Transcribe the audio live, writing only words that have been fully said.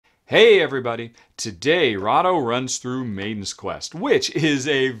Hey everybody! Today, Rahdo runs through Maiden's Quest, which is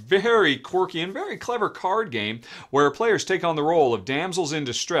a very quirky and very clever card game where players take on the role of damsels in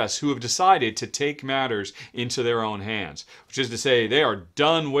distress who have decided to take matters into their own hands. Which is to say, they are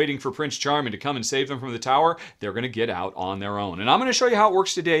done waiting for Prince Charming to come and save them from the tower. They're going to get out on their own. And I'm going to show you how it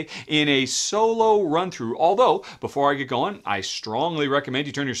works today in a solo run-through. Although, before I get going, I strongly recommend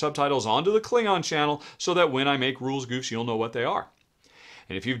you turn your subtitles onto the Klingon channel so that when I make rules goofs, you'll know what they are.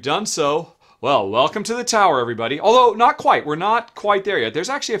 And if you've done so, well, welcome to the tower, everybody. Although, not quite. We're not quite there yet. There's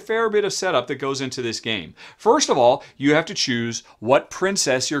actually a fair bit of setup that goes into this game. First of all, you have to choose what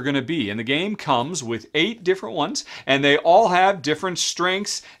princess you're going to be. And the game comes with 8 different ones, and they all have different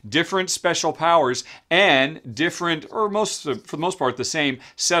strengths, different special powers, and different, or for the most part, the same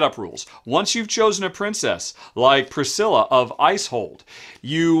setup rules. Once you've chosen a princess, like Priscilla of Icehold,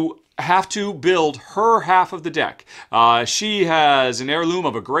 you have to build her half of the deck. She has an heirloom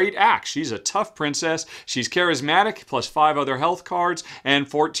of a great axe. She's a tough princess. She's charismatic, plus 5 other health cards, and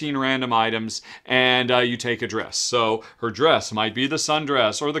 14 random items, and you take a dress. So her dress might be the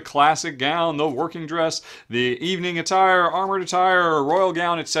sundress, or the classic gown, the working dress, the evening attire, armored attire, royal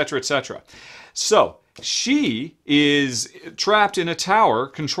gown, etc., etc. So she is trapped in a tower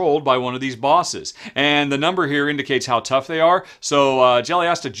controlled by one of these bosses. And the number here indicates how tough they are. So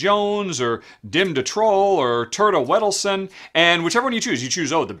Jellyasta Jones, or Dim de Troll, or Turda Weddleson. And whichever one you choose,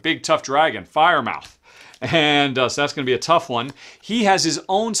 the big tough dragon, Firemouth. And so that's going to be a tough one. He has his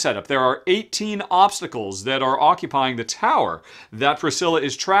own setup. There are 18 obstacles that are occupying the tower that Priscilla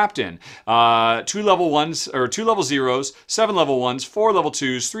is trapped in. 2 level 1s, or 2 level 0s, 7 level 1s, 4 level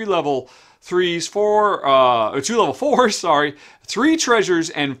 2s, 3 level 3s, 2 level 4s, sorry, 3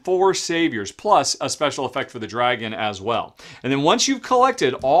 treasures and 4 saviors, plus a special effect for the dragon as well. And then once you've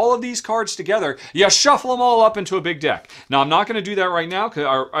collected all of these cards together, you shuffle them all up into a big deck. Now, I'm not going to do that right now,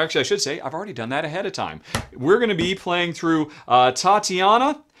 because actually I should say I've already done that ahead of time. We're going to be playing through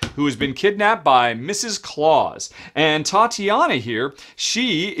Tatiana, who has been kidnapped by Mrs. Claus. And Tatiana here,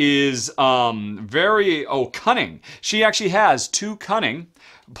 she is very cunning. She actually has 2 cunning,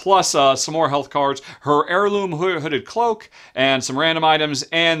 plus some more health cards, her heirloom hooded cloak, and some random items,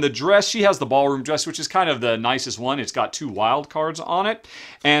 and the dress. She has the ballroom dress, which is kind of the nicest one. It's got 2 wild cards on it.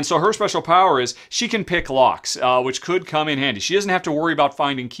 And so her special power is she can pick locks, which could come in handy. She doesn't have to worry about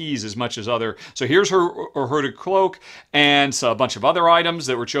finding keys as much as other. So here's her hooded cloak, and a bunch of other items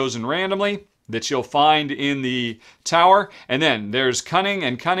that were chosen randomly that you'll find in the tower. And then there's cunning,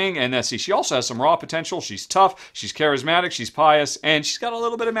 and let's see, she also has some raw potential. She's tough, she's charismatic, she's pious, and she's got a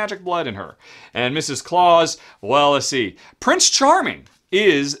little bit of magic blood in her. And Mrs. Claus, well, let's see, Prince Charming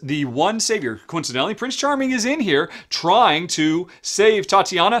is the one savior. Coincidentally, Prince Charming is in here trying to save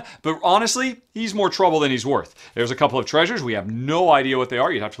Tatiana, but honestly, he's more trouble than he's worth. There's a couple of treasures. We have no idea what they are.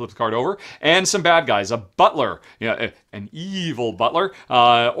 You'd have to flip the card over. And some bad guys. A butler, an evil butler,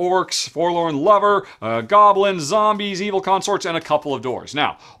 orcs, forlorn lover, goblins, zombies, evil consorts, and a couple of doors.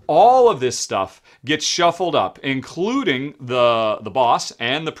 Now, all of this stuff gets shuffled up, including the boss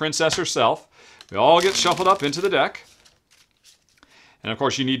and the princess herself. They all get shuffled up into the deck. And of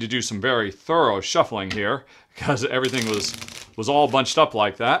course, you need to do some very thorough shuffling here, because everything was all bunched up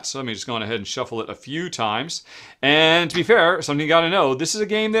like that. So let me just go on ahead and shuffle it a few times. And to be fair, something you got to know, this is a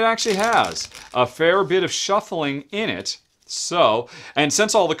game that actually has a fair bit of shuffling in it. So, and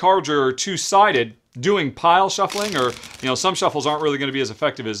since all the cards are 2-sided, doing pile shuffling, or some shuffles aren't really going to be as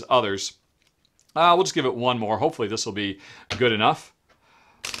effective as others. We'll just give it one more. Hopefully this will be good enough.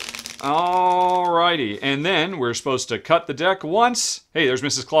 Alrighty, and then we're supposed to cut the deck once. Hey, there's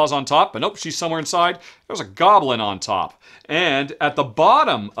Mrs. Claus on top, but nope, she's somewhere inside. There's a goblin on top. And at the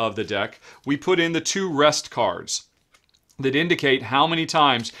bottom of the deck, we put in the 2 rest cards that indicate how many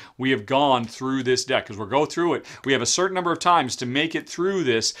times we have gone through this deck. Because we'll go through it, we have a certain number of times to make it through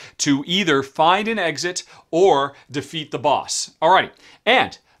this to either find an exit or defeat the boss. Alrighty,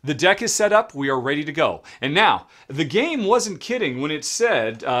 and the deck is set up, we are ready to go. And now, the game wasn't kidding when it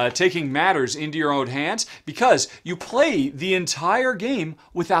said taking matters into your own hands, because you play the entire game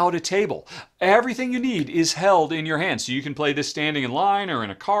without a table. Everything you need is held in your hands. So you can play this standing in line, or in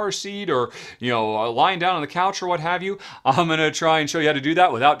a car seat, or lying down on the couch, or what have you. I'm going to try and show you how to do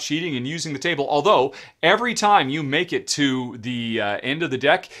that without cheating and using the table. Although, every time you make it to the end of the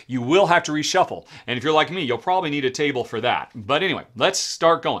deck, you will have to reshuffle. And if you're like me, you'll probably need a table for that. But anyway, let's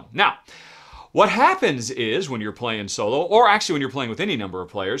start going. Now, what happens is when you're playing solo, or actually when you're playing with any number of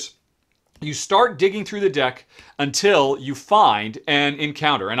players, You start digging through the deck until you find an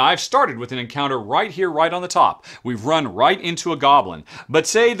encounter. And I've started with an encounter right here, right on the top. We've run right into a goblin. But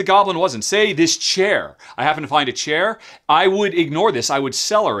say the goblin wasn't. Say this chair. I happen to find a chair. I would ignore this. I would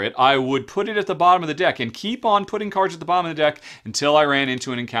cellar it. I would put it at the bottom of the deck and keep on putting cards at the bottom of the deck until I ran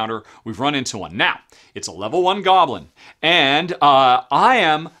into an encounter. We've run into one. Now, it's a level 1 goblin. And I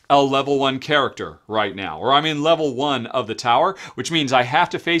am a level 1 character right now. Or I'm in level 1 of the tower, which means I have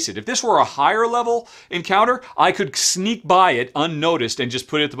to face it. If this were a higher level encounter, I could sneak by it unnoticed and just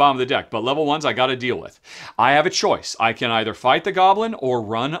put it at the bottom of the deck. But level 1s I got to deal with. I have a choice. I can either fight the goblin or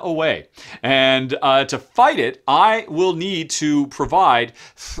run away. And to fight it, I will need to provide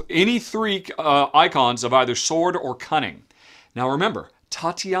any 3 icons of either sword or cunning. Now remember,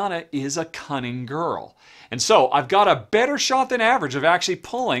 Tatiana is a cunning girl. And so I've got a better shot than average of actually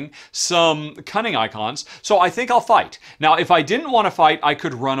pulling some cunning icons, so I think I'll fight. Now, if I didn't want to fight, I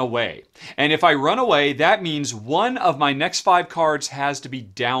could run away. And if I run away, that means one of my next 5 cards has to be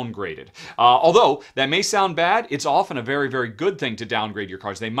downgraded. Although, that may sound bad, it's often a very, very good thing to downgrade your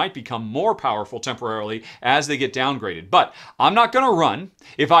cards. They might become more powerful temporarily as they get downgraded. But I'm not going to run.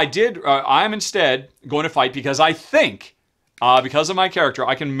 If I did, I'm instead going to fight because I think because of my character,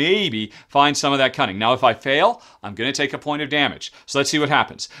 I can maybe find some of that cunning. Now, if I fail, I'm going to take a point of damage. So let's see what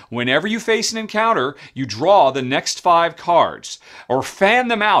happens. Whenever you face an encounter, you draw the next 5 cards. Or fan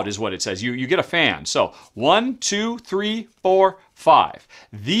them out is what it says. You get a fan. So 1, 2, 3, 4, 5.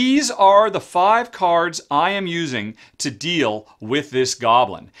 These are the 5 cards I am using to deal with this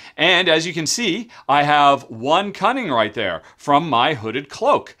goblin. And as you can see, I have 1 cunning right there from my hooded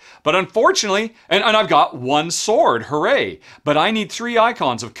cloak. But unfortunately, and I've got 1 sword, hooray. But I need 3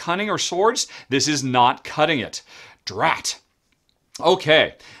 icons of cunning or swords. This is not cutting it. Drat.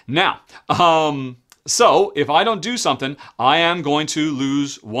 Okay, now, so if I don't do something, I am going to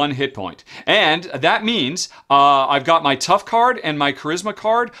lose 1 hit point. And that means I've got my tough card and my charisma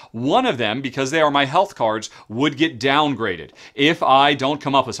card. One of them, because they are my health cards, would get downgraded if I don't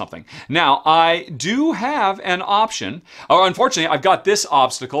come up with something. Now, I do have an option. Unfortunately, I've got this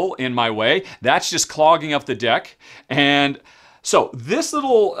obstacle in my way. That's just clogging up the deck. And so this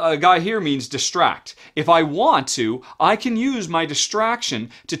little guy here means distract. If I want to, I can use my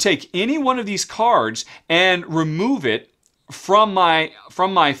distraction to take any one of these cards and remove it from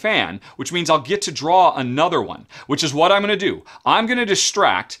my fan, which means I'll get to draw another one, which is what I'm going to do. I'm going to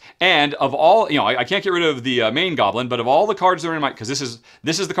distract, and of all, I can't get rid of the main goblin, but of all the cards that are in my, because this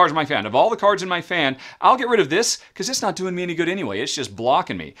is the cards in my fan. Of all the cards in my fan, I'll get rid of this because it's not doing me any good anyway. It's just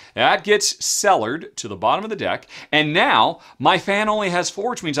blocking me. That gets cellared to the bottom of the deck, and now my fan only has 4,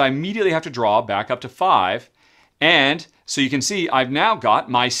 which means I immediately have to draw back up to 5, and so you can see I've now got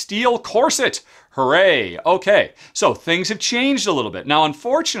my steel corset. Hooray! Okay, so things have changed a little bit. Now,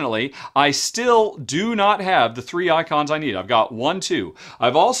 unfortunately, I still do not have the 3 icons I need. I've got 1, 2.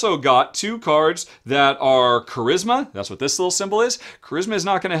 I've also got 2 cards that are charisma. That's what this little symbol is. Charisma is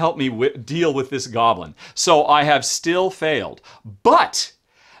not going to help me deal with this goblin. So I have still failed. But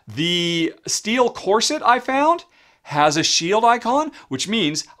the steel corset I found has a shield icon, which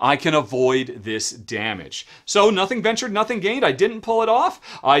means I can avoid this damage. So nothing ventured, nothing gained. I didn't pull it off.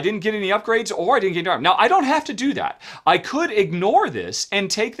 I didn't get any upgrades, or I didn't get armor. Now, I don't have to do that. I could ignore this and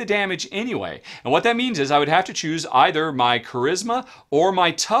take the damage anyway. And what that means is I would have to choose either my charisma or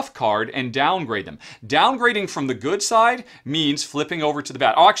my tough card and downgrade them. Downgrading from the good side means flipping over to the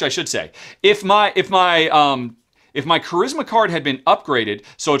bad. Oh, actually, I should say, if my charisma card had been upgraded,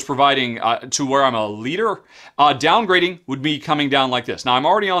 so it's providing to where I'm a leader, downgrading would be coming down like this. Now, I'm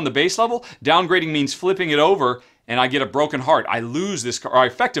already on the base level. Downgrading means flipping it over, and I get a broken heart. I lose this card, or I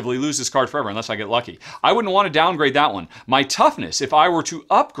effectively lose this card forever unless I get lucky. I wouldn't want to downgrade that one. My toughness, if I were to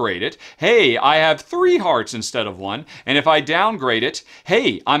upgrade it, hey, I have 3 hearts instead of 1. And if I downgrade it,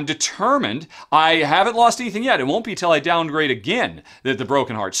 hey, I'm determined. I haven't lost anything yet. It won't be till I downgrade again that the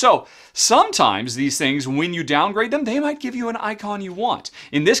broken heart. So sometimes these things, when you downgrade them, they might give you an icon you want.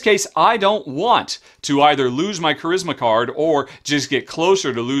 In this case, I don't want to either lose my charisma card or just get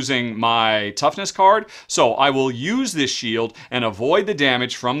closer to losing my toughness card. So I will use this shield and avoid the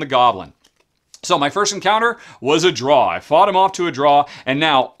damage from the goblin. So my first encounter was a draw. I fought him off to a draw, and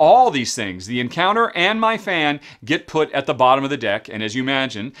now all these things, the encounter and my fan, get put at the bottom of the deck, and as you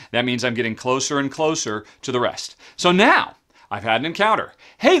imagine, that means I'm getting closer and closer to the rest. So now, I've had an encounter.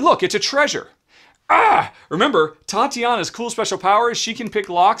 Hey, look, it's a treasure. Remember, Tatiana's cool special power is she can pick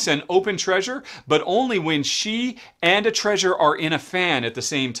locks and open treasure, but only when she and a treasure are in a fan at the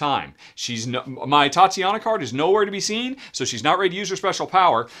same time. My Tatiana card is nowhere to be seen, so she's not ready to use her special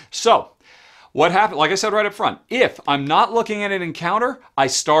power. So, what happened, like I said right up front, if I'm not looking at an encounter, I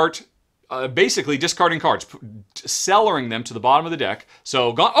start basically discarding cards, cellaring them to the bottom of the deck.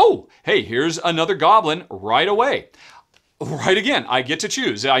 So, oh, hey, here's another goblin right away. Right again, I get to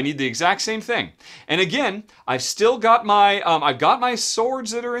choose. I need the exact same thing. And again, I've still got my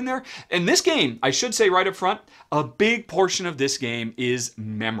swords that are in there. In this game, I should say right up front, a big portion of this game is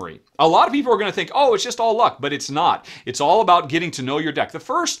memory. A lot of people are going to think, oh, it's just all luck, but it's not. It's all about getting to know your deck. The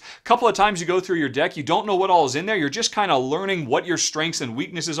first couple of times you go through your deck, you don't know what all is in there. You're just kind of learning what your strengths and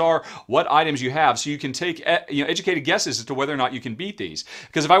weaknesses are, what items you have, so you can take educated guesses as to whether or not you can beat these.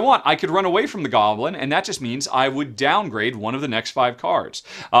 Because if I want, I could run away from the goblin, and that just means I would downgrade one of the next 5 cards.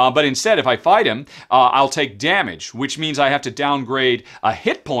 But instead, if I fight him, I'll take damage, which means I have to downgrade a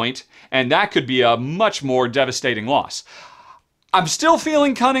hit point, and that could be a much more devastating loss. I'm still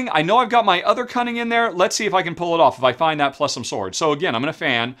feeling cunning. I know I've got my other cunning in there. Let's see if I can pull it off if I find that plus some swords. So again, I'm going to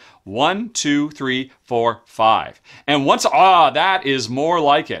fan 1, 2, 3, 4, 5. And once, that is more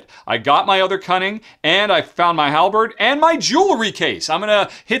like it. I got my other cunning, and I found my halberd and my jewelry case. I'm going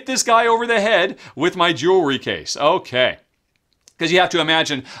to hit this guy over the head with my jewelry case. Okay. Because you have to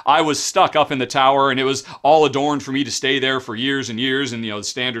imagine I was stuck up in the tower and it was all adorned for me to stay there for years and years and, the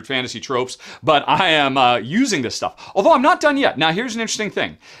standard fantasy tropes. But I am using this stuff. Although I'm not done yet. Now, here's an interesting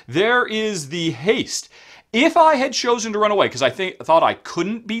thing. There is the haste. If I had chosen to run away, because I thought I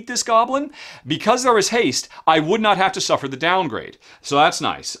couldn't beat this goblin, because there was haste, I would not have to suffer the downgrade. So that's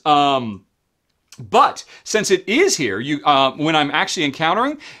nice. But since it is here, when I'm actually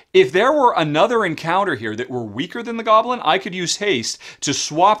encountering, if there were another encounter here that were weaker than the goblin, I could use haste to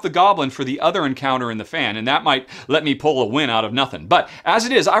swap the goblin for the other encounter in the fan, and that might let me pull a win out of nothing. But as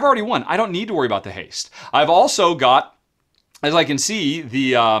it is, I've already won. I don't need to worry about the haste. I've also got, as I can see,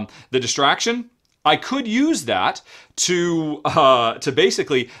 the distraction. I could use that to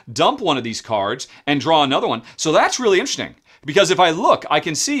basically dump one of these cards and draw another one. So that's really interesting. Because if I look, I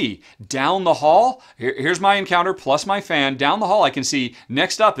can see down the hall, here's my encounter plus my fan. Down the hall, I can see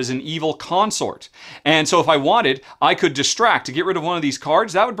next up is an evil consort. And so if I wanted, I could distract to get rid of one of these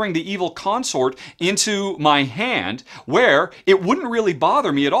cards. That would bring the evil consort into my hand, where it wouldn't really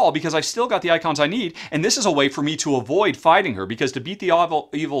bother me at all because I've still got the icons I need. And this is a way for me to avoid fighting her, because to beat the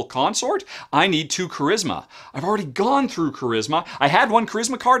evil consort, I need 2 charisma. I've already gone through charisma. I had 1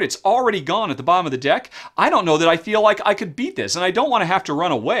 charisma card. It's already gone at the bottom of the deck. I don't know that I feel like I could beat this, and I don't want to have to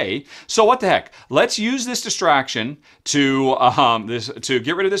run away. So what the heck? Let's use this distraction to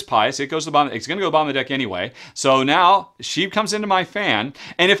get rid of this pious. It goes to the bottom. It's going to go to the bottom of the deck anyway. So now she comes into my fan,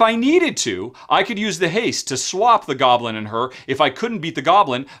 and if I needed to, I could use the haste to swap the goblin and her. If I couldn't beat the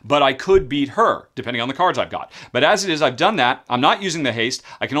goblin, but I could beat her, depending on the cards I've got. But as it is, I've done that. I'm not using the haste.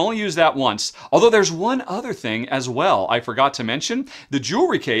 I can only use that once. Although there's one other thing as well I forgot to mention. The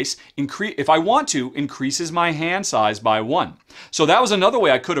jewelry case, if I want to, increases my hand size by 1. So that was another way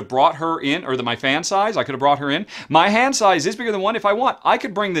I could have brought her in, or my fan size, I could have brought her in. My hand size is bigger than 1. If I want, I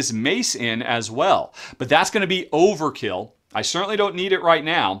could bring this mace in as well. But that's going to be overkill. I certainly don't need it right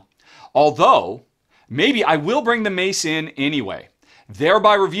now. Although, maybe I will bring the mace in anyway,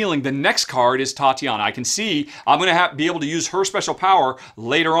 thereby revealing the next card is Tatiana. I can see I'm going to be able to use her special power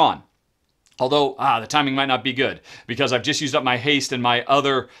later on. Although, the timing might not be good, because I've just used up my haste and my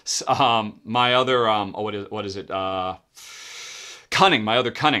other, cunning, my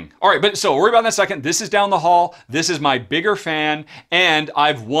other cunning. All right, but so worry about that in a second. This is down the hall. This is my bigger fan, and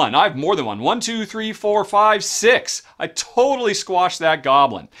I've won. I've more than won. 1, 2, 3, 4, 5, 6. I totally squashed that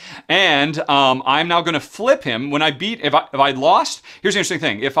goblin. And I'm now going to flip him when I beat, if I'd lost, here's the interesting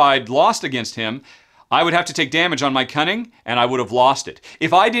thing. If I'd lost against him, I would have to take damage on my cunning, and I would have lost it.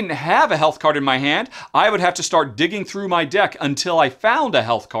 If I didn't have a health card in my hand, I would have to start digging through my deck until I found a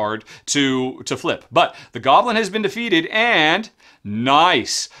health card to flip. But the goblin has been defeated, and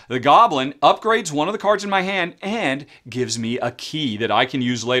nice. The goblin upgrades one of the cards in my hand and gives me a key that I can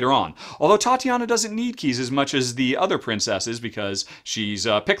use later on. Although Tatiana doesn't need keys as much as the other princesses because she's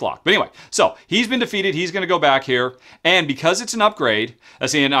picklocked. But anyway, so he's been defeated. He's going to go back here. And because it's an upgrade,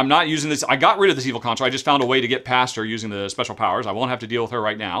 let's see, and I'm not using this. I got rid of this evil consort. I just found a way to get past her using the special powers. I won't have to deal with her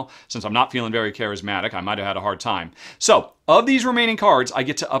right now since I'm not feeling very charismatic. I might have had a hard time. So of these remaining cards, I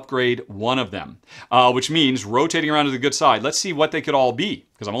get to upgrade one of them, which means rotating around to the good side. Let's see what they could all be,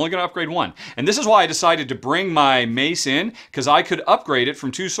 because I'm only going to upgrade one. And this is why I decided to bring my mace in, because I could upgrade it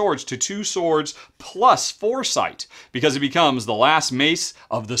from 2 swords to 2 swords plus foresight, because it becomes the last mace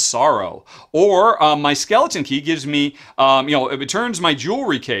of the sorrow. Or my skeleton key gives me, it turns my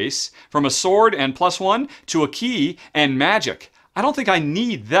jewelry case from a sword and +1 to a key and magic. I don't think I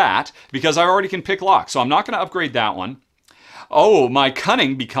need that because I already can pick lock, so I'm not going to upgrade that one. Oh, my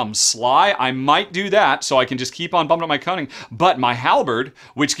cunning becomes sly. I might do that, so I can just keep on bumping up my cunning. But my halberd,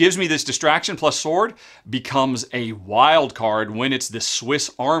 which gives me this distraction plus sword, becomes a wild card when it's the Swiss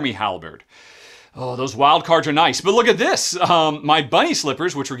Army halberd. Oh, those wild cards are nice. But look at this. My bunny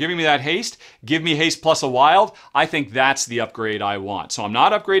slippers, which were giving me that haste, give me haste plus a wild. I think that's the upgrade I want. So I'm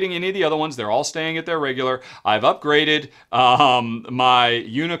not upgrading any of the other ones. They're all staying at their regular. I've upgraded my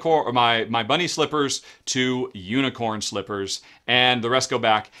unicorn, or my bunny slippers to unicorn slippers, and the rest go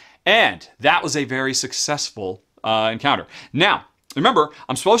back. And that was a very successful encounter. Now, remember,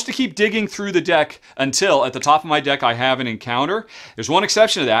 I'm supposed to keep digging through the deck until at the top of my deck I have an encounter. There's one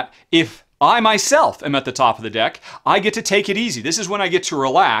exception to that. If I myself am at the top of the deck, I get to take it easy. This is when I get to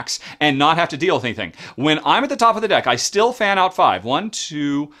relax and not have to deal with anything. When I'm at the top of the deck, I still fan out 5. 1,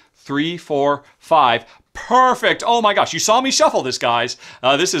 2, 3, 4, 5. Perfect. Oh my gosh, you saw me shuffle this, guys.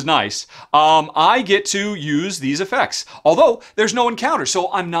 This is nice. I get to use these effects. Although there's no encounter,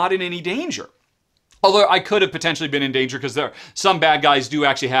 so I'm not in any danger. Although I could have potentially been in danger because some bad guys do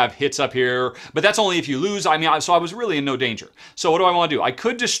actually have hits up here, but that's only if you lose. I mean, so I was really in no danger. So what do I want to do? I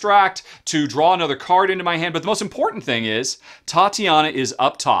could distract to draw another card into my hand, but the most important thing is Tatiana is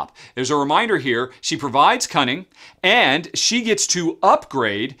up top. There's a reminder here. She provides cunning, and she gets to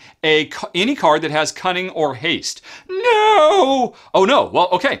upgrade any card that has cunning or haste. No! Oh no. Well,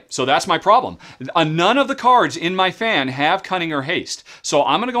 okay. So that's my problem. None of the cards in my fan have cunning or haste. So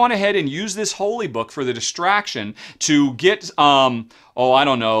I'm going to go on ahead and use this holy book for the distraction to get I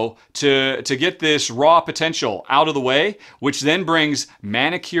don't know, to get this raw potential out of the way, which then brings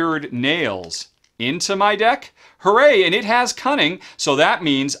manicured nails into my deck. Hooray, and it has cunning, so that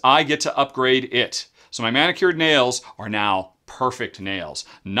means I get to upgrade it. So my manicured nails are now perfect nails.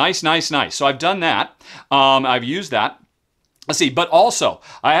 Nice, nice, nice. So I've done that. I've used that. Let's see, but also,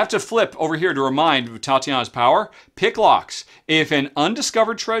 I have to flip over here to remind Tatiana's power. Pick locks. If an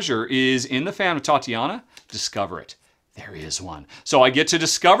undiscovered treasure is in the fan of Tatiana, discover it. There is one. So I get to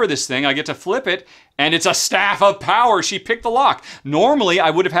discover this thing, I get to flip it, and it's a staff of power. She picked the lock. Normally, I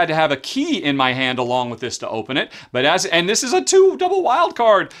would have had to have a key in my hand along with this to open it, but and this is a 2 double wild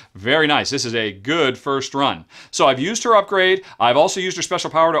card. Very nice. This is a good first run. So I've used her upgrade. I've also used her special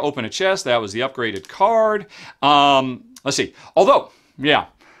power to open a chest. That was the upgraded card. Let's see. Although, yeah.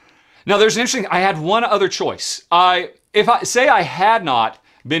 Now there's an interesting, I had one other choice. If I had not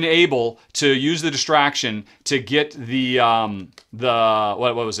been able to use the distraction to get the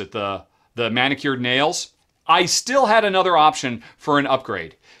what was it? The manicured nails, I still had another option for an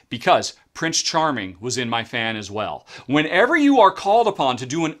upgrade because Prince Charming was in my fan as well. Whenever you are called upon to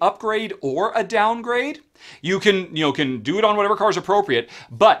do an upgrade or a downgrade, you can do it on whatever card is appropriate,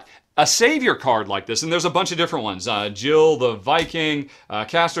 but a savior card like this, and there's a bunch of different ones. Jill the Viking,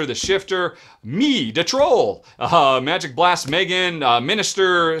 Castor the Shifter, me, the Troll, Magic Blast Megan,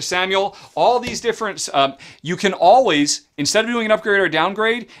 Minister Samuel, all these different, you can always, instead of doing an upgrade or a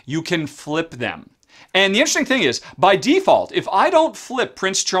downgrade, you can flip them. And the interesting thing is, by default, if I don't flip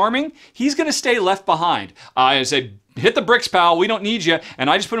Prince Charming, he's going to stay left behind. I say, hit the bricks, pal. We don't need you. And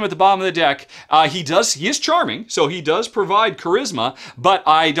I just put him at the bottom of the deck. He is charming, so he does provide charisma, but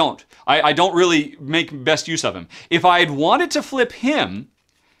I don't. I don't really make best use of him. If I had wanted to flip him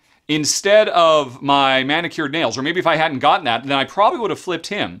instead of my manicured nails, or maybe if I hadn't gotten that, then I probably would have flipped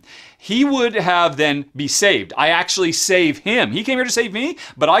him. He would have then be saved. I actually save him. He came here to save me,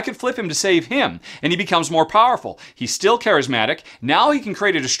 but I could flip him to save him, and he becomes more powerful. He's still charismatic. Now he can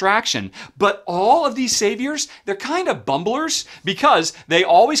create a distraction, but all of these saviors, they're kind of bumblers because they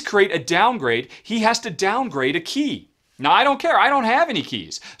always create a downgrade. He has to downgrade a key. Now, I don't care. I don't have any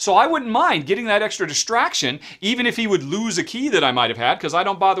keys. So I wouldn't mind getting that extra distraction, even if he would lose a key that I might have had, because I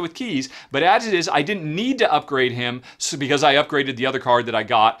don't bother with keys. But as it is, I didn't need to upgrade him because I upgraded the other card that I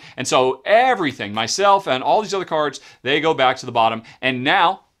got. And so everything, myself and all these other cards, they go back to the bottom. And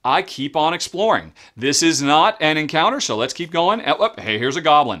now I keep on exploring. This is not an encounter, so let's keep going. Oh, hey, here's a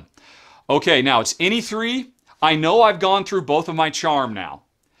goblin. Okay, now it's any 3. I know I've gone through both of my charm now.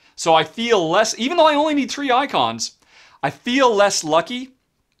 So I feel less, even though I only need 3 icons, I feel less lucky,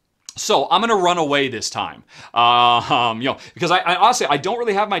 so I'm going to run away this time. Because I honestly, I don't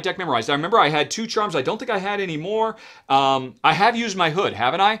really have my deck memorized. I remember I had 2 charms. I don't think I had any more. I have used my hood,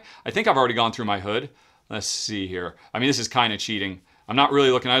 haven't I? I think I've already gone through my hood. Let's see here. I mean, this is kind of cheating. I'm not really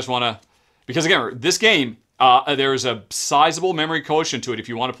looking. I just want to, because again, this game, there's a sizable memory quotient to it if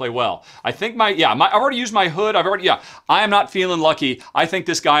you want to play well. I think I've already used my hood. I am not feeling lucky. I think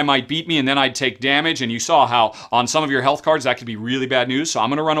this guy might beat me and then I'd take damage. And you saw how on some of your health cards that could be really bad news. So I'm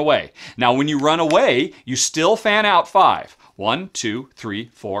going to run away. Now, when you run away, you still fan out 5. 1, 2, 3,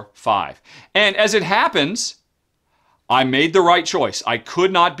 4, 5. And as it happens, I made the right choice. I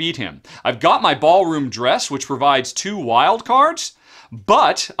could not beat him. I've got my ballroom dress, which provides 2 wild cards.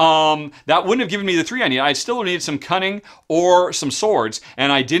 But that wouldn't have given me the 3 I need. I still needed some cunning or some swords,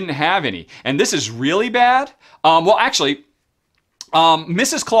 and I didn't have any. And this is really bad. Well, actually,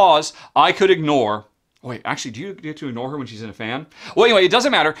 Mrs. Claus, I could ignore. Wait, actually, do you get to ignore her when she's in a fan? Well, anyway, it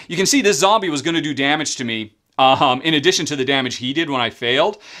doesn't matter. You can see this zombie was going to do damage to me in addition to the damage he did when I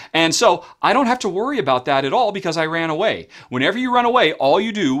failed. And so I don't have to worry about that at all because I ran away. Whenever you run away, all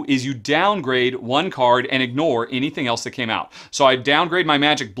you do is you downgrade 1 card and ignore anything else that came out. So I downgrade my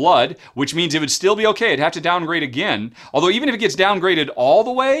magic blood, which means it would still be okay. I'd have to downgrade again. Although even if it gets downgraded all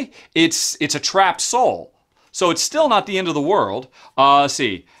the way, it's a trapped soul. So it's still not the end of the world. Let's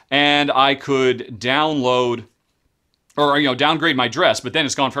see. And I could download, or downgrade my dress, but then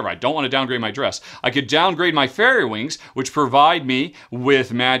it's gone forever. I don't want to downgrade my dress. I could downgrade my fairy wings, which provide me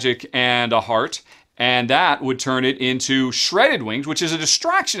with magic and a heart, and that would turn it into shredded wings, which is a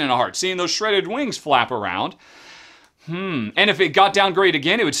distraction and a heart. Seeing those shredded wings flap around. And if it got downgraded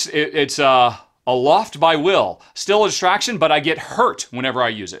again, it's aloft by will. Still a distraction, but I get hurt whenever I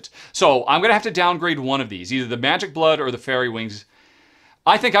use it. So I'm going to have to downgrade one of these, either the magic blood or the fairy wings.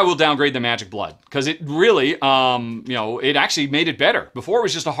 I think I will downgrade the magic blood because it really, it actually made it better. Before it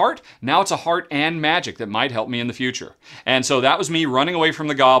was just a heart. Now it's a heart and magic that might help me in the future. And so that was me running away from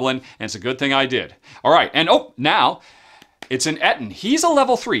the goblin, and it's a good thing I did. All right, and now it's an Etten. He's a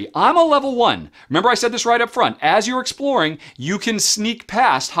level 3. I'm a level 1. Remember I said this right up front. As you're exploring, you can sneak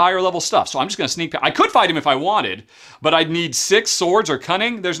past higher level stuff. So I'm just going to sneak past. I could fight him if I wanted, but I'd need 6 swords or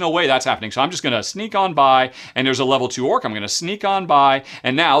cunning. There's no way that's happening. So I'm just going to sneak on by, and there's a level 2 orc. I'm going to sneak on by,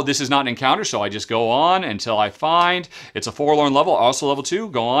 and now this is not an encounter, so I just go on until I find it's a forlorn level, also level 2.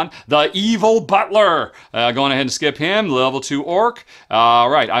 Go on. The evil butler. Going ahead and skip him. Level 2 orc.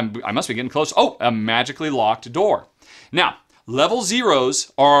 Right, I must be getting close. Oh, a magically locked door. Now, level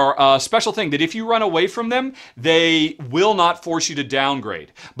 0s are a special thing that if you run away from them, they will not force you to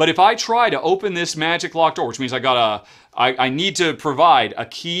downgrade. But if I try to open this magic locked door, which means I need to provide a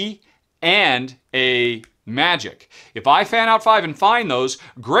key and a magic. If I fan out 5 and find those,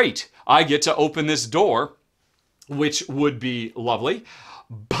 great. I get to open this door, which would be lovely.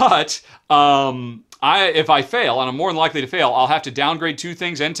 But if I fail, and I'm more than likely to fail, I'll have to downgrade 2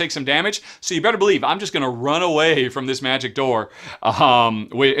 things and take some damage. So you better believe I'm just going to run away from this magic door.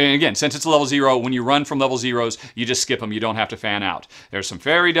 And again, since it's a level 0, when you run from level 0s, you just skip them. You don't have to fan out. There's some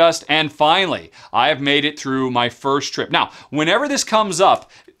fairy dust. And finally, I have made it through my first trip. Now, whenever this comes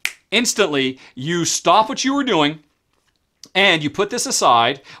up, instantly you stop what you were doing, and you put this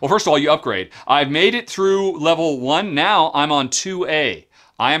aside. Well, first of all, you upgrade. I've made it through level 1. Now I'm on 2A.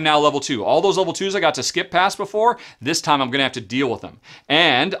 I am now level 2. All those level 2s I got to skip past before, this time I'm going to have to deal with them.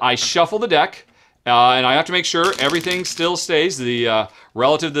 And I shuffle the deck, and I have to make sure everything still stays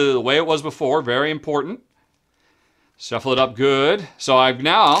relative to the way it was before. Very important. Shuffle it up good. So I've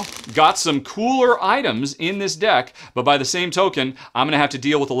now got some cooler items in this deck, but by the same token, I'm going to have to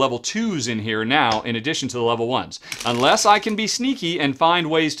deal with the level 2s in here now in addition to the level 1s. Unless I can be sneaky and find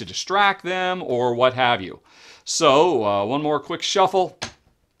ways to distract them or what have you. So one more quick shuffle.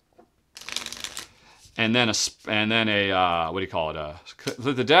 And then what do you call it?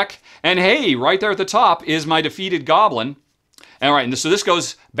 The deck. And hey, right there at the top is my defeated goblin. All right, and so this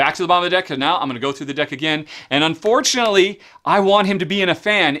goes back to the bottom of the deck, and now I'm going to go through the deck again. And unfortunately, I want him to be in a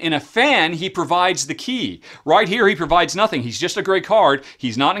fan. In a fan, he provides the key. Right here, he provides nothing. He's just a gray card.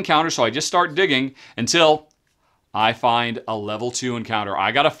 He's not an encounter, so I just start digging until I find a level 2 encounter.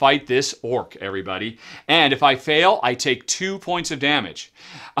 I got to fight this orc, everybody. And if I fail, I take 2 points of damage.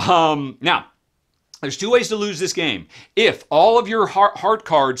 Now, there's 2 ways to lose this game. If all of your heart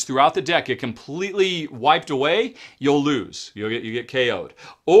cards throughout the deck get completely wiped away, you'll lose. You get KO'd.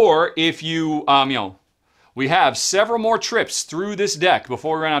 Or if you, we have several more trips through this deck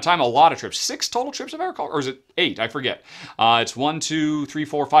before we run out of time. A lot of trips. 6 total trips, if I recall. Or is it 8? I forget. It's 1, 2, 3,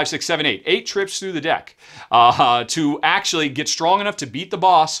 4, 5, 6, 7, 8. 8 trips through the deck to actually get strong enough to beat the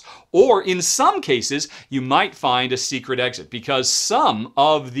boss. Or in some cases, you might find a secret exit because some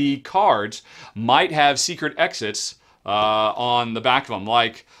of the cards might have secret exits on the back of them.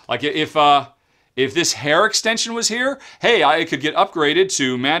 Like if this hair extension was here, hey, I could get upgraded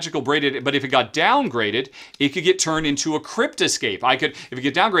to magical braided, but if it got downgraded, it could get turned into a crypt escape. If it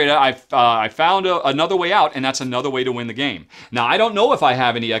get downgraded, I found another way out, and that's another way to win the game. Now, I don't know if I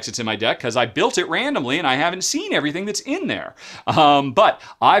have any exits in my deck because I built it randomly and I haven't seen everything that's in there. But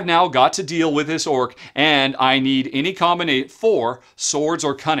I've now got to deal with this orc, and I need any combination for swords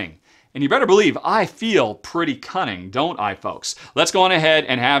or cunning. And you better believe I feel pretty cunning, don't I, folks? Let's go on ahead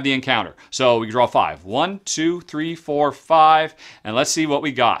and have the encounter. So we draw 5. 1, 2, 3, 4, 5. And let's see what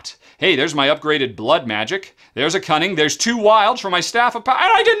we got. Hey, there's my upgraded blood magic. There's a cunning. There's 2 wilds for my staff of power.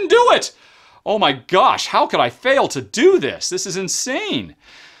 And I didn't do it! Oh my gosh, how could I fail to do this? This is insane.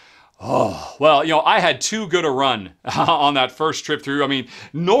 Oh, well, you know, I had too good a run on that first trip through.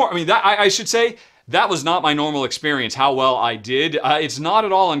 I should say, that was not my normal experience, how well I did. It's not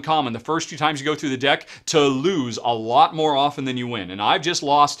at all uncommon the first few times you go through the deck to lose a lot more often than you win. And I've just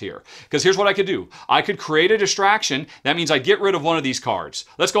lost here. Because here's what I could do. I could create a distraction. That means I get rid of one of these cards.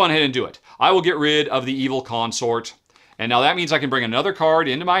 Let's go on ahead and do it. I will get rid of the evil consort. And now that means I can bring another card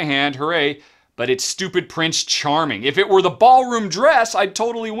into my hand. Hooray. But it's stupid Prince Charming. If it were the ballroom dress, I'd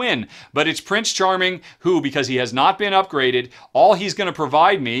totally win. But it's Prince Charming who, because he has not been upgraded, all he's going to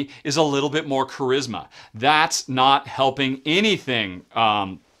provide me is a little bit more charisma. That's not helping anything,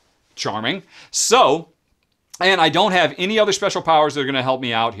 Charming. So, and I don't have any other special powers that are going to help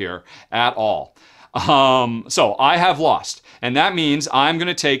me out here at all. So I have lost. And that means I'm going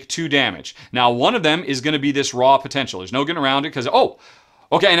to take 2 damage. Now, one of them is going to be this raw potential. There's no getting around it because,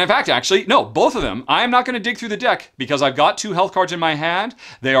 okay, and in fact, actually, no, both of them, I am not going to dig through the deck because I've got 2 health cards in my hand.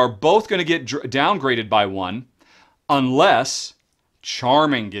 They are both going to get downgraded by 1 unless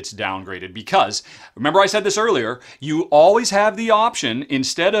Charming gets downgraded because, remember I said this earlier, you always have the option,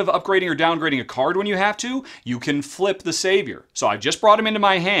 instead of upgrading or downgrading a card when you have to, you can flip the savior. So I just brought him into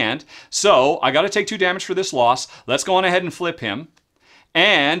my hand, so I got to take 2 damage for this loss. Let's go on ahead and flip him.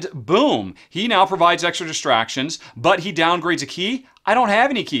 And boom, he now provides extra distractions, but he downgrades a key. I don't have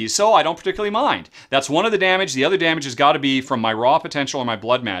any keys, so I don't particularly mind. That's one of the damage. The other damage has got to be from my raw potential or my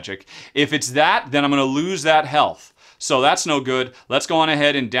blood magic. If it's that, then I'm going to lose that health. So that's no good. Let's go on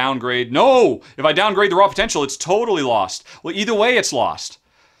ahead and downgrade. No! If I downgrade the raw potential, it's totally lost. Well, either way, it's lost.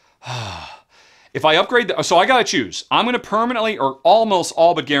 If I upgrade, so I gotta choose. I'm gonna permanently, or almost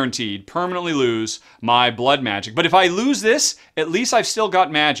all but guaranteed, permanently lose my blood magic. But if I lose this, at least I've still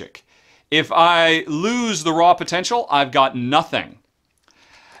got magic. If I lose the raw potential, I've got nothing.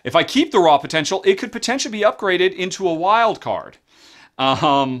 If I keep the raw potential, it could potentially be upgraded into a wild card.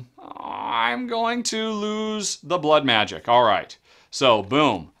 I'm going to lose the blood magic. All right. So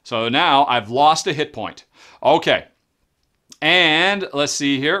boom. So now I've lost a hit point. Okay. And let's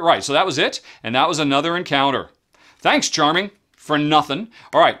see here. Right, so that was it. And that was another encounter. Thanks, Charming, for nothing.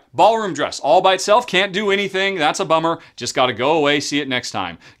 All right, ballroom dress. All by itself, can't do anything. That's a bummer. Just got to go away. See it next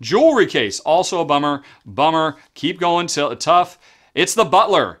time. Jewelry case, also a bummer. Bummer. Keep going till tough. It's the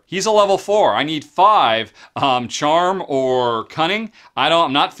butler. He's a level 4. I need 5 charm or cunning.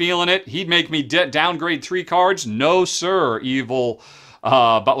 I'm not feeling it. He'd make me downgrade 3 cards. No, sir, evil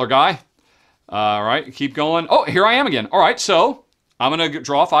butler guy. All right, keep going. Oh, here I am again. All right, so I'm going to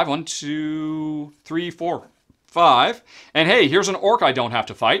draw 5. 1, 2, 3, 4, 5. And hey, here's an orc I don't have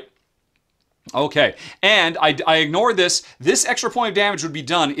to fight. Okay, and I ignored this. This extra point of damage would be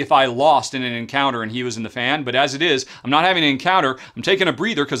done if I lost in an encounter and he was in the fan, but as it is, I'm not having an encounter. I'm taking a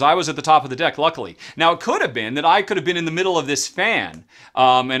breather because I was at the top of the deck, luckily. Now, it could have been that I could have been in the middle of this fan,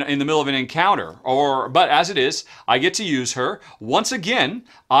 and in the middle of an encounter, but as it is, I get to use her. Once again,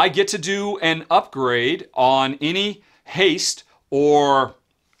 I get to do an upgrade on any haste or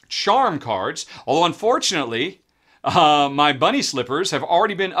charm cards, although unfortunately, my bunny slippers have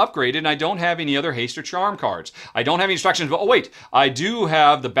already been upgraded and I don't have any other haste or charm cards. I don't have any instructions, but oh wait, I do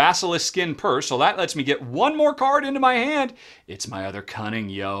have the basilisk skin purse, so that lets me get 1 more card into my hand. It's my other cunning,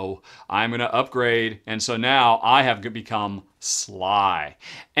 yo. I'm going to upgrade, and so now I have become sly.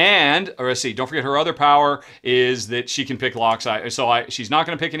 And, or let's see, don't forget her other power is that she can pick locks. She's not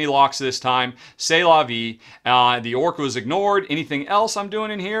going to pick any locks this time. C'est la vie. The orc was ignored. Anything else I'm doing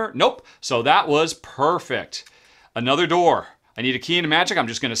in here? Nope. So that was perfect. Another door. I need a key and a magic. I'm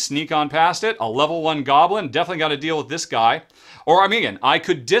just going to sneak on past it. A level 1 goblin. Definitely got to deal with this guy. Or I mean, again, I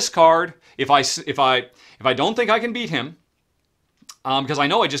could discard if I don't think I can beat him, because I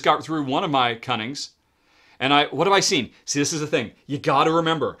know I just got through one of my cunnings. And what have I seen? See, this is the thing. You got to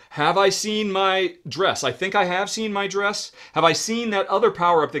remember. Have I seen my dress? I think I have seen my dress. Have I seen that other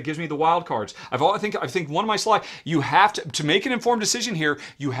power-up that gives me the wild cards? I think one of my slides, you have to make an informed decision here,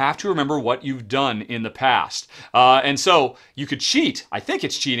 you have to remember what you've done in the past. And so you could cheat. I think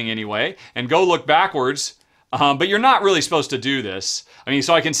it's cheating anyway, and go look backwards. But you're not really supposed to do this. I mean,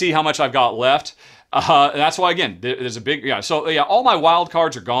 so I can see how much I've got left. That's why, again, there's a big, So yeah, all my wild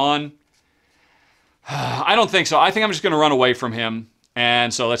cards are gone. I don't think so. I think I'm just going to run away from him.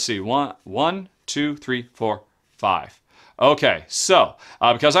 And so let's see. 1, 2, 3, 4, 5. Okay, so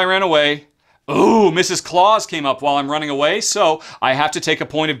because I ran away, Ooh, Mrs. Claus came up while I'm running away, so I have to take a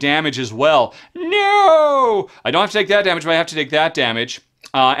point of damage as well. No! I don't have to take that damage, but I have to take that damage.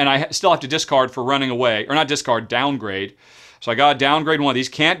 And I still have to discard for running away. Or not discard, downgrade. So I got to downgrade one of these.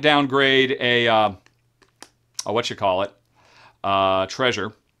 Can't downgrade a,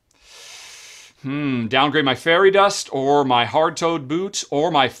 treasure. Downgrade my fairy dust or my hard-toed boots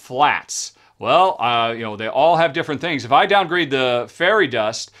or my flats. Well, they all have different things. If I downgrade the fairy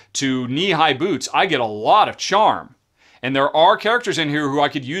dust to knee-high boots, I get a lot of charm. And there are characters in here who I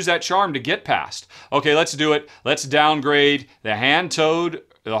could use that charm to get past. Okay, let's do it. Let's downgrade the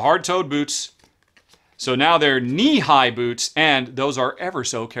hard-toed boots. So now they're knee-high boots, and those are ever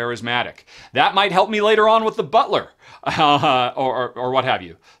so charismatic. That might help me later on with the butler, or what have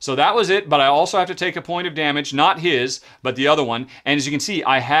you. So that was it, but I also have to take a point of damage, not his, but the other one. And as you can see,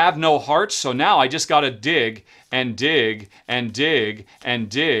 I have no hearts, so now I just gotta dig, and dig, and dig, and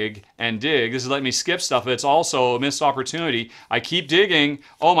dig, and dig. This is letting me skip stuff, but it's also a missed opportunity. I keep digging,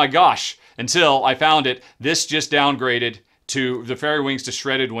 oh my gosh, until I found it. This just downgraded to the fairy wings to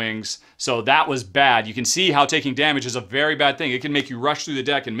shredded wings. So that was bad. You can see how taking damage is a very bad thing. It can make you rush through the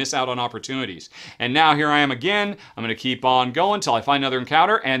deck and miss out on opportunities. And now here I am again. I'm going to keep on going until I find another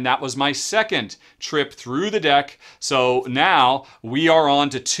encounter. And that was my second trip through the deck. So now we are on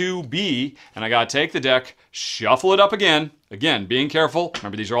to 2B. And I got to take the deck, shuffle it up again. Again, being careful.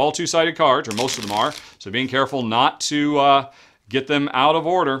 Remember, these are all two-sided cards, or most of them are. So being careful not to get them out of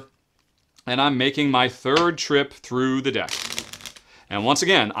order. And I'm making my third trip through the deck. And once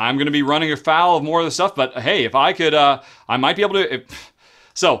again, I'm going to be running afoul of more of the stuff, but hey, if I could, I might be able to.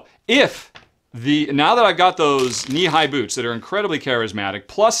 Now that I've got those knee-high boots that are incredibly charismatic,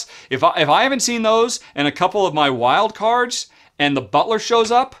 plus if I haven't seen those and a couple of my wild cards and the butler shows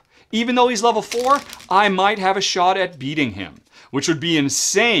up, even though he's level 4, I might have a shot at beating him, which would be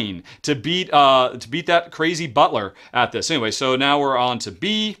insane to beat that crazy butler at this. Anyway, so now we're on to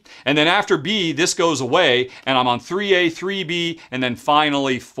B, and then after B, this goes away, and I'm on 3A, 3B, and then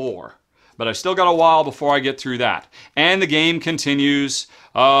finally 4. But I've still got a while before I get through that. And the game continues.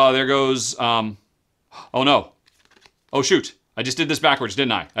 There goes, oh no. Oh shoot, I just did this backwards,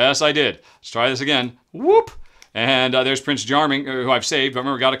 didn't I? Yes, I did. Let's try this again. Whoop! And there's Prince Charming, who I've saved. But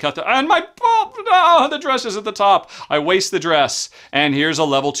remember, got to cut and the dress is at the top. I waste the dress. And here's a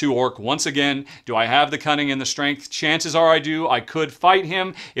level 2 orc. Once again, do I have the cunning and the strength? Chances are I do. I could fight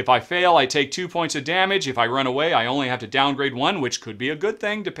him. If I fail, I take 2 points of damage. If I run away, I only have to downgrade 1, which could be a good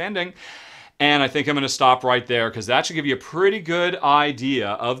thing, depending. And I think I'm going to stop right there because that should give you a pretty good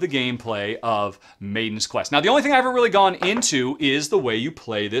idea of the gameplay of Maiden's Quest. Now, the only thing I haven't really gone into is the way you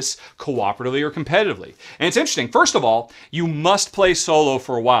play this cooperatively or competitively. And it's interesting. First of all, you must play solo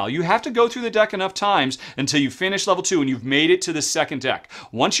for a while. You have to go through the deck enough times until you finish level 2 and you've made it to the second deck.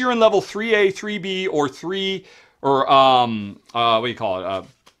 Once you're in level 3A, 3B, or 3, or what do you call it?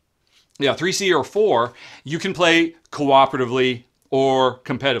 3C or 4, you can play cooperatively or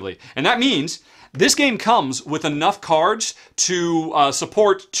competitively. And that means this game comes with enough cards to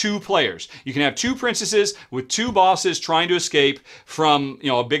support 2 players. You can have 2 princesses with 2 bosses trying to escape from,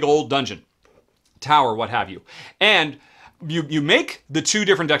 a big old dungeon, tower, what have you. And you make the 2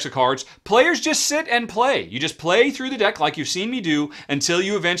 different decks of cards. Players just sit and play. You just play through the deck like you've seen me do until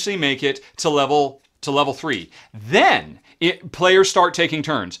you eventually make it to level 3. Then players start taking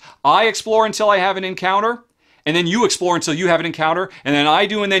turns. I explore until I have an encounter. And then you explore until you have an encounter, and then I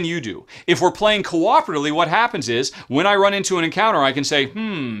do, and then you do. If we're playing cooperatively, what happens is, when I run into an encounter, I can say,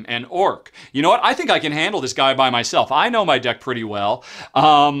 an orc. You know what? I think I can handle this guy by myself. I know my deck pretty well.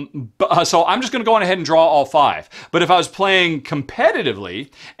 So I'm just going to go on ahead and draw all 5. But if I was playing competitively,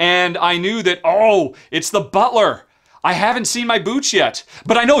 and I knew that, it's the butler. I haven't seen my boots yet,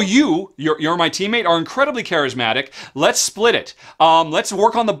 but I know you're my teammate, are incredibly charismatic. Let's split it. Let's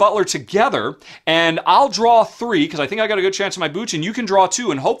work on the butler together, and I'll draw 3, because I think I got a good chance of my boots, and you can draw 2,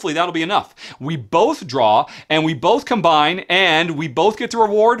 and hopefully that'll be enough. We both draw, and we both combine, and we both get the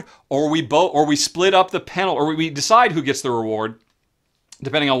reward, or we split up the penalty, or we decide who gets the reward,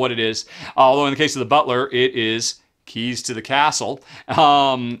 depending on what it is. Although in the case of the butler, it is keys to the castle.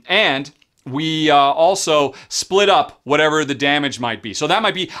 And we also split up whatever the damage might be. So that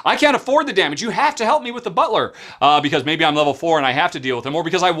might be, I can't afford the damage. You have to help me with the butler because maybe I'm level 4 and I have to deal with him, or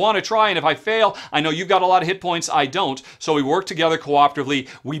because I want to try, and if I fail, I know you've got a lot of hit points, I don't. So we work together cooperatively.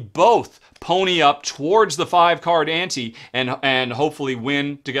 We both pony up towards the 5-card ante and hopefully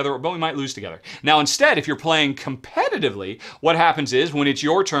win together, but we might lose together. Now instead, if you're playing competitively, what happens is when it's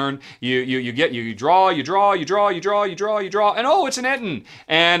your turn, you draw, and oh, it's an Etten.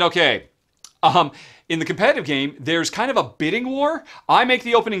 And okay. in the competitive game, there's kind of a bidding war. I make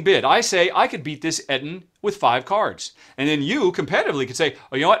the opening bid. I say I could beat this Etten with 5 cards. And then you competitively could say,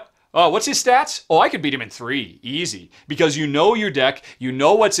 oh, you know what? What's his stats? Oh, I could beat him in 3. Easy. Because you know your deck, you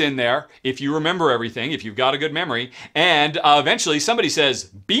know what's in there, if you remember everything, if you've got a good memory, and eventually somebody says,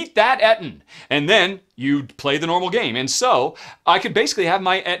 beat that Etten. And then you play the normal game. And so I could basically have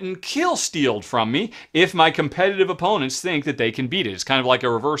my Etten kill stealed from me if my competitive opponents think that they can beat it. It's kind of like a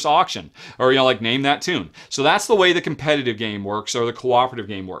reverse auction, or, like name that tune. So that's the way the competitive game works, or the cooperative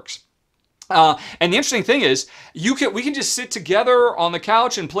game works. And the interesting thing is, we can just sit together on the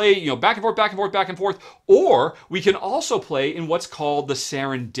couch and play, back and forth, back and forth, back and forth, or we can also play in what's called the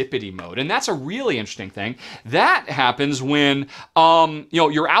serendipity mode, and that's a really interesting thing. That happens when,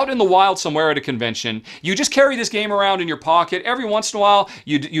 you're out in the wild somewhere at a convention. You just carry this game around in your pocket. Every once in a while,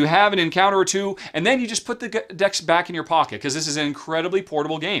 you have an encounter or two, and then you just put the decks back in your pocket because this is an incredibly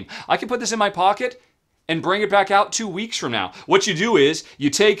portable game. I can put this in my pocket and bring it back out 2 weeks from now. What you do is you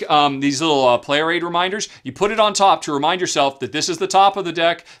take these little player aid reminders, you put it on top to remind yourself that this is the top of the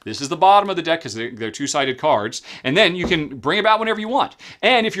deck, this is the bottom of the deck, because they're two-sided cards, and then you can bring it out whenever you want.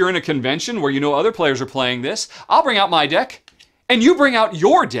 And if you're in a convention where you know other players are playing this, I'll bring out my deck, and you bring out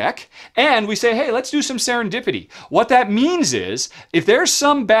your deck, and we say, hey, let's do some serendipity. What that means is, if there's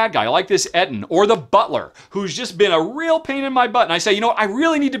some bad guy like this Etten or the butler who's just been a real pain in my butt, and I say, I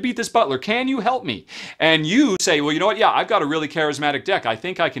really need to beat this butler. Can you help me? And you say, well, you know what? Yeah, I've got a really charismatic deck. I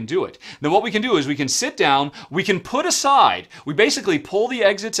think I can do it. Then what we can do is we can sit down, we can put aside, we basically pull the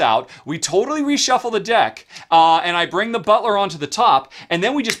exits out, we totally reshuffle the deck, and I bring the butler onto the top, and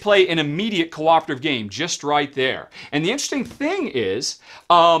then we just play an immediate cooperative game just right there. And the interesting thing is,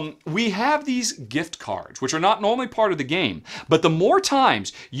 we have these gift cards, which are not normally part of the game, but the more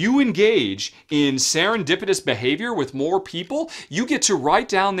times you engage in serendipitous behavior with more people, you get to write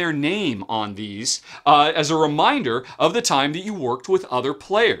down their name on these as a reminder of the time that you worked with other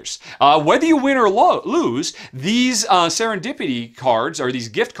players. Whether you win or lose, these serendipity cards, or these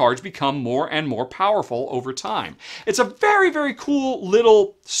gift cards, become more and more powerful over time. It's a very, very cool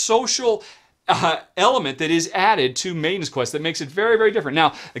little social element that is added to Maiden's Quest that makes it very, very different.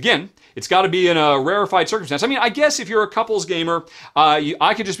 Now, again, it's got to be in a rarefied circumstance. I mean, I guess if you're a couples gamer,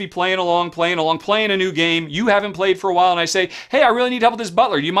 I could just be playing a new game. You haven't played for a while, and I say, hey, I really need help with this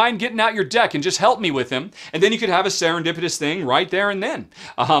butler. Do you mind getting out your deck and just help me with him? And then you could have a serendipitous thing right there and then.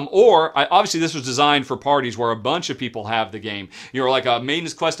 Obviously, this was designed for parties where a bunch of people have the game. You're like a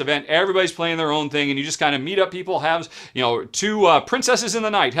Maiden's Quest event. Everybody's playing their own thing, and you just kind of meet up people, have, 2 princesses in the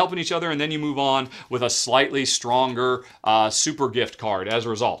night helping each other, and then you move on with a slightly stronger super gift card as a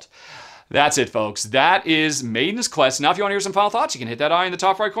result. That's it, folks. That is Maiden's Quest. Now, if you want to hear some final thoughts, you can hit that eye in the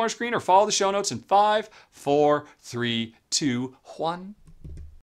top right corner screen or follow the show notes in 5, 4, 3, 2, 1.